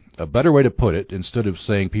doesn't. A better way to put it, instead of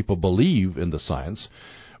saying people believe in the science,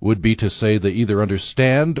 would be to say they either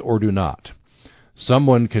understand or do not.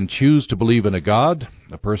 Someone can choose to believe in a God.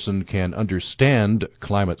 A person can understand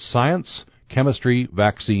climate science, chemistry,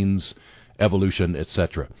 vaccines, evolution,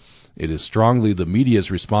 etc. It is strongly the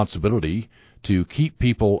media's responsibility to keep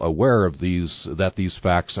people aware of that these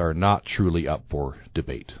facts are not truly up for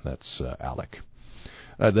debate. That's Alec.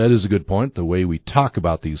 That is a good point. The way we talk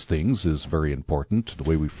about these things is very important. The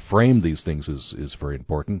way we frame these things is very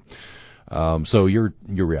important. So your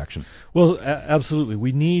reaction? Well, absolutely.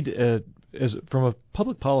 We need, from a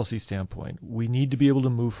public policy standpoint, we need to be able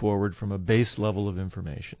to move forward from a base level of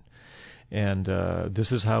information. And this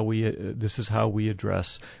is how we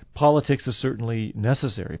address politics. Is certainly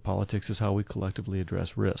necessary. Politics is how we collectively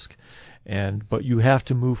address risk, but you have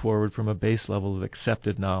to move forward from a base level of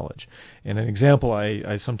accepted knowledge. And an example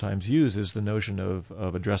I sometimes use is the notion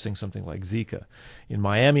of addressing something like Zika. In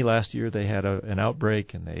Miami last year, they had an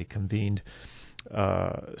outbreak, and they convened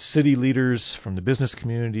city leaders from the business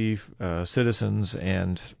community, citizens,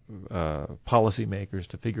 and policymakers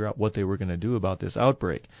to figure out what they were going to do about this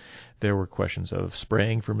outbreak. There were questions of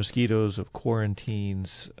spraying for mosquitoes, of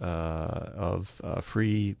quarantines, of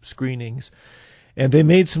free screenings. And they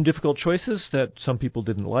made some difficult choices that some people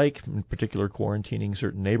didn't like, in particular quarantining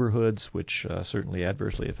certain neighborhoods, which certainly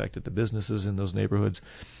adversely affected the businesses in those neighborhoods.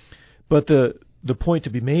 But the point to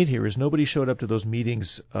be made here is nobody showed up to those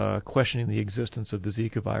meetings questioning the existence of the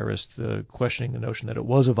Zika virus, questioning the notion that it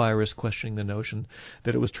was a virus, questioning the notion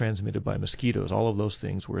that it was transmitted by mosquitoes. All of those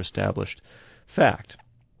things were established fact,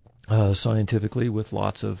 scientifically, with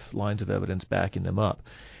lots of lines of evidence backing them up.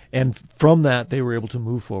 And from that, they were able to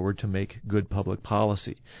move forward to make good public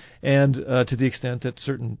policy. And to the extent that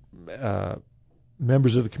certain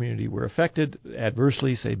members of the community were affected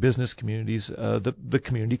adversely, say business communities, the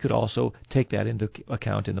community could also take that into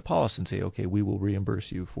account in the policy and say, okay, we will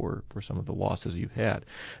reimburse you for some of the losses you've had.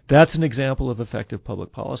 That's an example of effective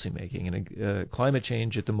public policy making. And climate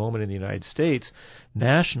change at the moment in the United States,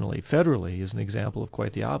 nationally, federally, is an example of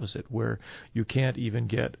quite the opposite, where you can't even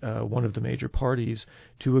get one of the major parties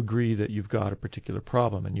to agree that you've got a particular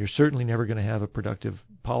problem. And you're certainly never going to have a productive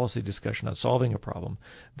policy discussion on solving a problem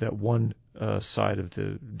that one side of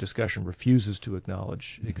the discussion refuses to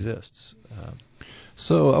acknowledge exists.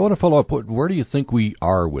 So I want to follow up. Where do you think we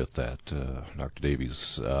are with that, Dr.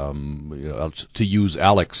 Davies? To use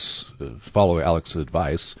follow Alex's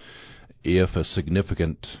advice, if a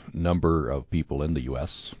significant number of people in the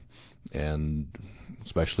U.S., and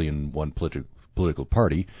especially in one political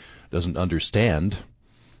party, doesn't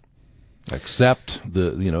accept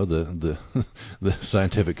the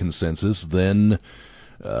scientific consensus, then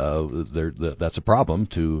that's a problem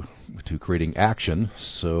to creating action.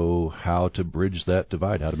 So how to bridge that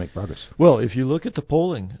divide, how to make progress? Well, if you look at the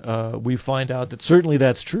polling, we find out that certainly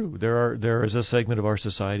that's true. There is a segment of our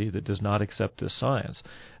society that does not accept this science.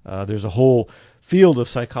 There's a whole field of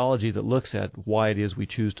psychology that looks at why it is we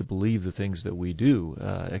choose to believe the things that we do,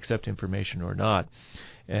 accept information or not.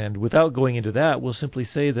 And without going into that, we'll simply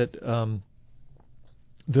say that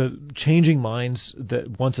the changing minds,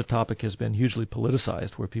 that once a topic has been hugely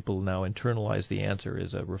politicized, where people now internalize the answer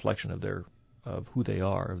as a reflection of who they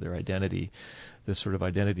are, of their identity, this sort of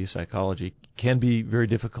identity psychology, can be very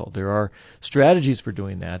difficult. There are strategies for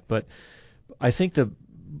doing that, but I think that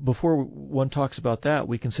before one talks about that,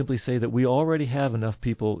 we can simply say that we already have enough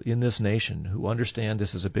people in this nation who understand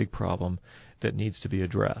this is a big problem that needs to be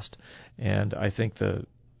addressed. And I think the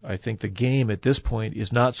game at this point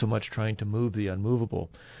is not so much trying to move the unmovable,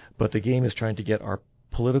 but the game is trying to get our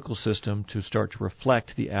political system to start to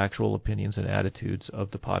reflect the actual opinions and attitudes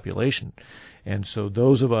of the population. And so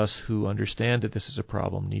those of us who understand that this is a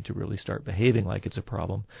problem need to really start behaving like it's a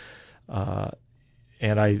problem,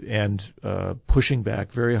 and pushing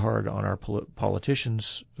back very hard on our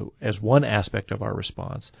politicians as one aspect of our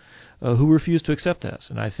response, who refuse to accept us.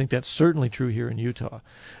 And I think that's certainly true here in Utah.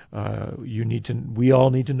 We all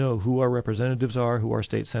need to know who our representatives are, who our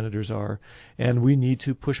state senators are, and we need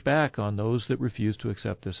to push back on those that refuse to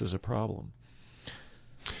accept this as a problem.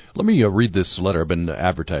 Let me read this letter. I've been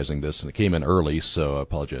advertising this, and it came in early, so I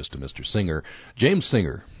apologize to Mr. Singer. James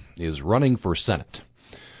Singer is running for Senate.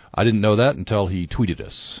 I didn't know that until he tweeted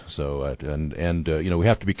us. So, we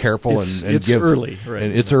have to be careful it's early, right?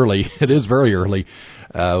 And it's early. It is very early.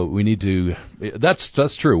 We need to.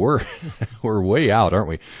 That's true. We're way out, aren't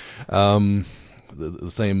we?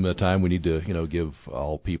 The same time, we need to give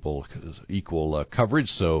all people equal coverage.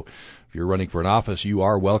 So, if you're running for an office, you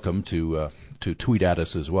are welcome to tweet at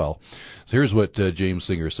us as well. So here's what James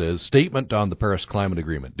Singer says. Statement on the Paris Climate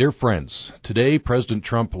Agreement. Dear friends, today President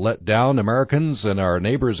Trump let down Americans and our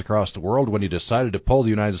neighbors across the world when he decided to pull the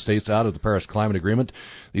United States out of the Paris Climate Agreement.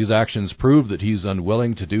 These actions prove that he's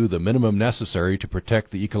unwilling to do the minimum necessary to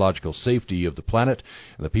protect the ecological safety of the planet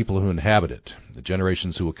and the people who inhabit it, the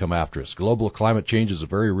generations who will come after us. Global climate change is a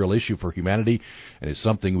very real issue for humanity and is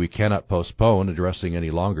something we cannot postpone addressing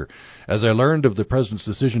any longer. As I learned of the President's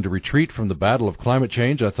decision to retreat from the battle of climate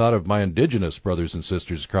change, I thought of my indigenous brothers and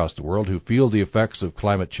sisters across the world who feel the effects of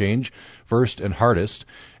climate change first and hardest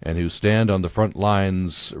and who stand on the front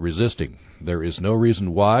lines resisting. There is no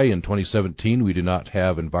reason why in 2017 we do not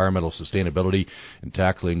have environmental sustainability and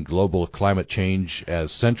tackling global climate change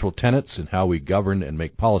as central tenets in how we govern and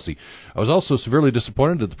make policy. I was also severely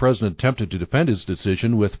disappointed that the President attempted to defend his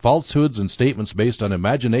decision with falsehoods and statements based on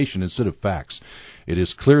imagination instead of facts. It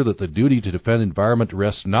is clear that the duty to defend environment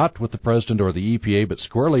rests not with the President or the EPA, but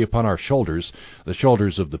squarely upon our shoulders, the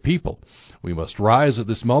shoulders of the people. We must rise at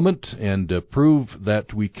this moment and prove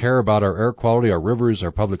that we care about our air quality, our rivers,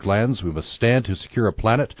 our public lands. We must stand to secure a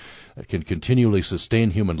planet that can continually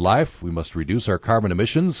sustain human life. We must reduce our carbon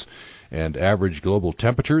emissions and average global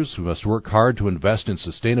temperatures. We must work hard to invest in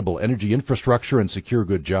sustainable energy infrastructure and secure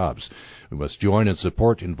good jobs. We must join and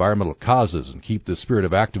support environmental causes and keep the spirit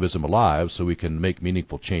of activism alive so we can make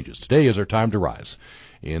meaningful changes. Today is our time to rise.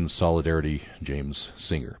 In solidarity, James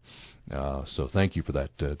Singer. So thank you for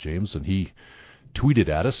that, James. And he tweeted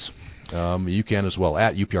at us. You can as well,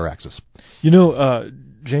 at UPR Access.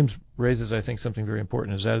 James raises, I think, something very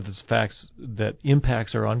important, is that the facts that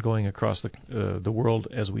impacts are ongoing across the world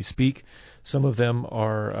as we speak. Some of them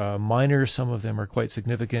are minor, some of them are quite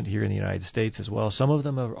significant here in the United States as well. Some of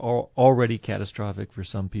them are already catastrophic for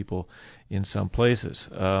some people in some places.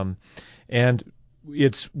 And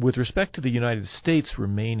it's with respect to the United States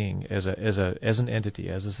remaining as an entity,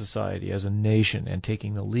 as a society, as a nation, and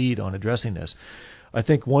taking the lead on addressing this. I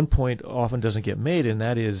think one point often doesn't get made, and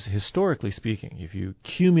that is, historically speaking, if you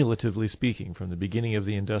cumulatively speaking, from the beginning of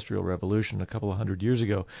the Industrial Revolution a couple of hundred years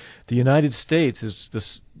ago, the United States is the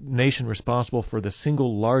nation responsible for the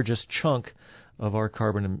single largest chunk of our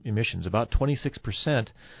carbon emissions. About 26%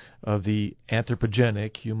 of the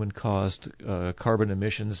anthropogenic, human-caused carbon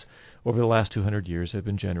emissions over the last 200 years have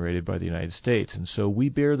been generated by the United States. And so we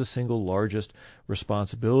bear the single largest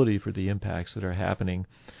responsibility for the impacts that are happening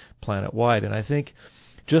planet-wide. And I think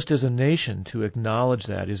just as a nation, to acknowledge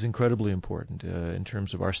that is incredibly important in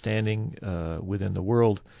terms of our standing within the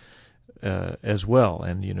world as well.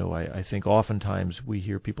 And, I think oftentimes we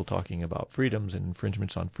hear people talking about freedoms and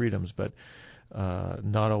infringements on freedoms, but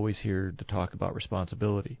not always here to talk about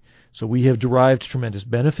responsibility. So we have derived tremendous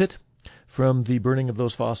benefit from the burning of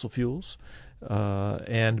those fossil fuels,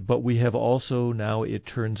 but we have also now, it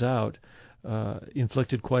turns out,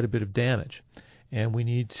 inflicted quite a bit of damage. And we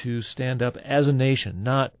need to stand up as a nation,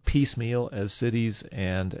 not piecemeal as cities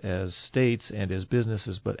and as states and as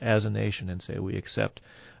businesses, but as a nation, and say we accept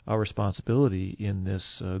our responsibility in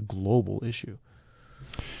this global issue.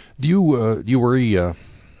 Do you worry,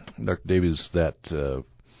 Dr. Davies, that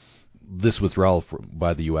this withdrawal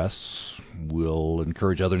by the U.S. will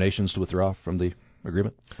encourage other nations to withdraw from the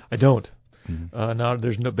agreement? I don't. Mm-hmm. Now,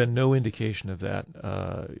 there's been no indication of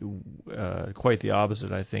that. Quite the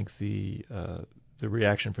opposite. I think the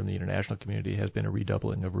reaction from the international community has been a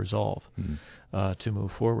redoubling of resolve to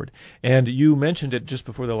move forward. And you mentioned it just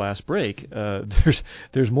before the last break.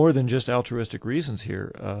 There's more than just altruistic reasons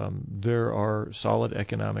here. There are solid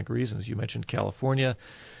economic reasons. You mentioned California,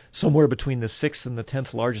 somewhere between the 6th and the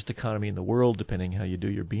 10th largest economy in the world, depending how you do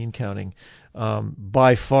your bean counting.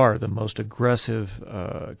 By far the most aggressive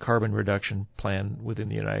carbon reduction plan within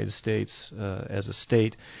the United States as a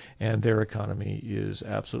state, and their economy is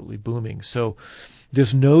absolutely booming. So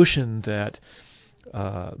this notion that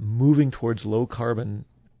moving towards low carbon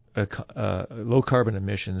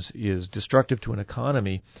emissions is destructive to an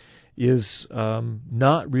economy is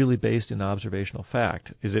not really based in observational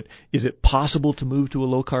fact. Is it possible to move to a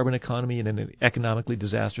low-carbon economy in an economically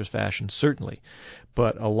disastrous fashion? Certainly.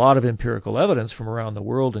 But a lot of empirical evidence from around the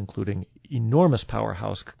world, including enormous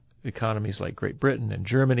powerhouse economies like Great Britain and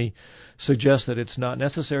Germany suggest that it's not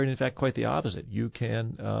necessary, and in fact quite the opposite. You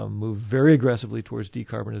can move very aggressively towards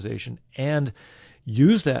decarbonization and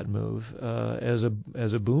use that move as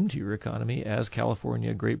a boom to your economy, as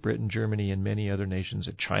California, Great Britain, Germany, and many other nations,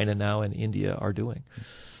 China now and India, are doing.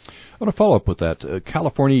 I want to follow up with that.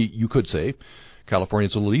 California, you could say,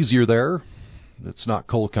 California's a little easier there. It's not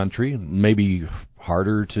coal country. Maybe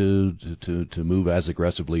harder to move as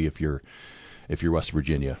aggressively if you're West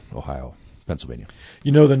Virginia, Ohio, Pennsylvania.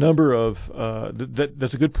 You know, the number of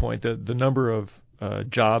that's a good point. The number of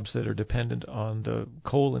jobs that are dependent on the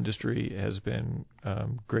coal industry has been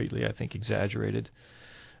greatly, I think, exaggerated.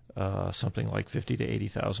 Something like 50 to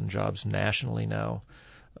 80,000 jobs nationally now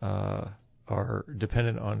are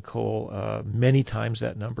dependent on coal. Many times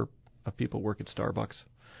that number of people work at Starbucks.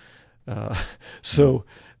 So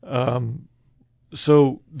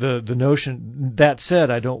the notion. That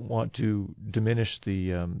said, I don't want to diminish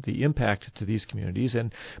the impact to these communities.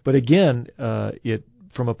 But again,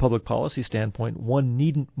 from a public policy standpoint, one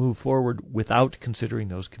needn't move forward without considering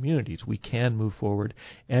those communities. We can move forward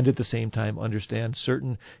and at the same time understand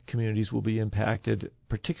certain communities will be impacted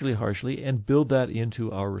particularly harshly and build that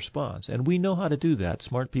into our response. And we know how to do that.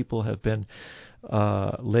 Smart people have been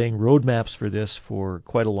laying roadmaps for this for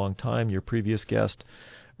quite a long time. Your previous guest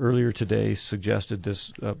earlier today suggested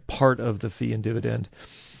this part of the fee and dividend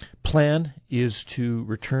plan is to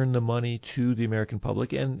return the money to the American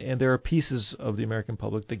public, and there are pieces of the American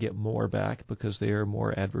public that get more back because they are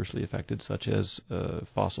more adversely affected, such as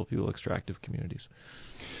fossil fuel extractive communities.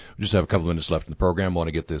 We just have a couple of minutes left in the program. I want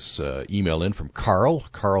to get this email in from Carl.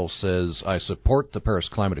 Carl says, I support the Paris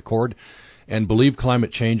Climate Accord and believe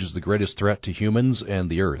climate change is the greatest threat to humans and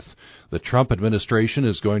the Earth. The Trump administration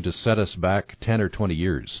is going to set us back 10 or 20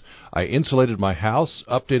 years. I insulated my house,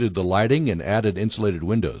 updated the lighting, and added insulated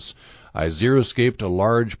windows. I zero-scaped a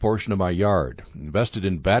large portion of my yard, invested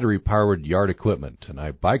in battery-powered yard equipment, and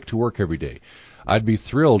I bike to work every day. I'd be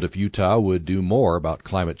thrilled if Utah would do more about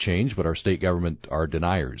climate change, but our state government are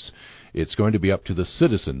deniers. It's going to be up to the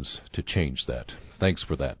citizens to change that. Thanks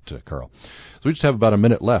for that, Carl. So we just have about a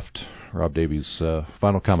minute left. Rob Davies,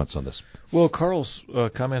 final comments on this. Well, Carl's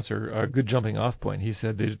comments are a good jumping-off point. He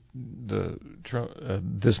said this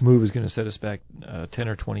move is going to set us back 10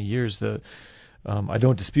 or 20 years. I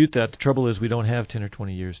don't dispute that. The trouble is we don't have 10 or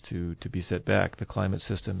 20 years to be set back. The climate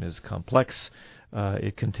system is complex.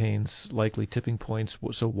 It contains likely tipping points.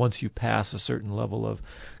 So once you pass a certain level of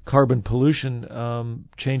carbon pollution,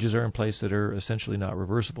 changes are in place that are essentially not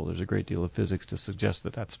reversible. There's a great deal of physics to suggest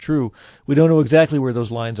that that's true. We don't know exactly where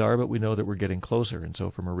those lines are, but we know that we're getting closer. And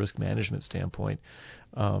so from a risk management standpoint,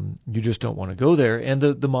 you just don't want to go there. And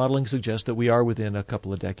the modeling suggests that we are within a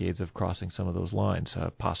couple of decades of crossing some of those lines,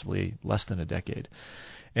 possibly less than a decade.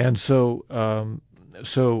 And so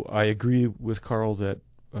I agree with Carl that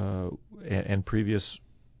and previous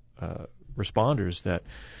responders that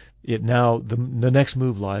the next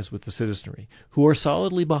move lies with the citizenry, who are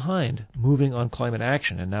solidly behind moving on climate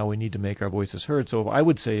action, and now we need to make our voices heard. So I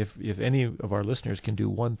would say if any of our listeners can do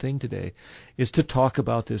one thing today, is to talk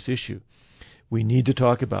about this issue. We need to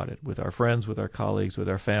talk about it with our friends, with our colleagues, with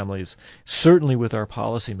our families, certainly with our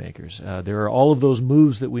policymakers. There are all of those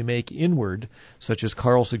moves that we make inward, such as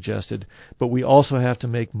Carl suggested, but we also have to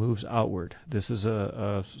make moves outward. This is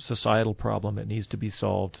a societal problem that needs to be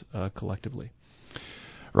solved collectively.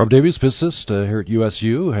 Rob Davies, physicist here at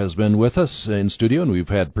USU, has been with us in studio, and we've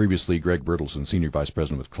had previously Greg Bertelsen, Senior Vice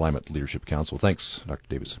President with Climate Leadership Council. Thanks, Dr.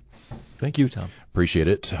 Davies. Thank you, Tom. Appreciate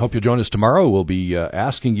it. Hope you'll join us tomorrow. We'll be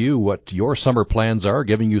asking you what your summer plans are,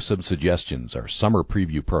 giving you some suggestions. Our summer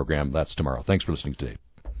preview program, that's tomorrow. Thanks for listening today.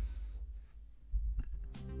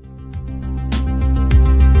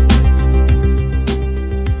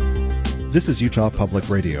 This is Utah Public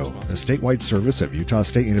Radio, a statewide service of Utah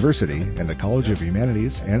State University and the College of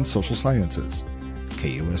Humanities and Social Sciences.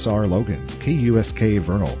 KUSR Logan, KUSK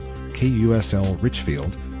Vernal, KUSL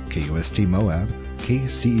Richfield, KUST Moab,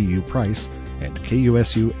 KCEU Price, and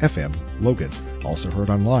KUSU FM Logan, also heard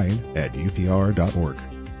online at upr.org.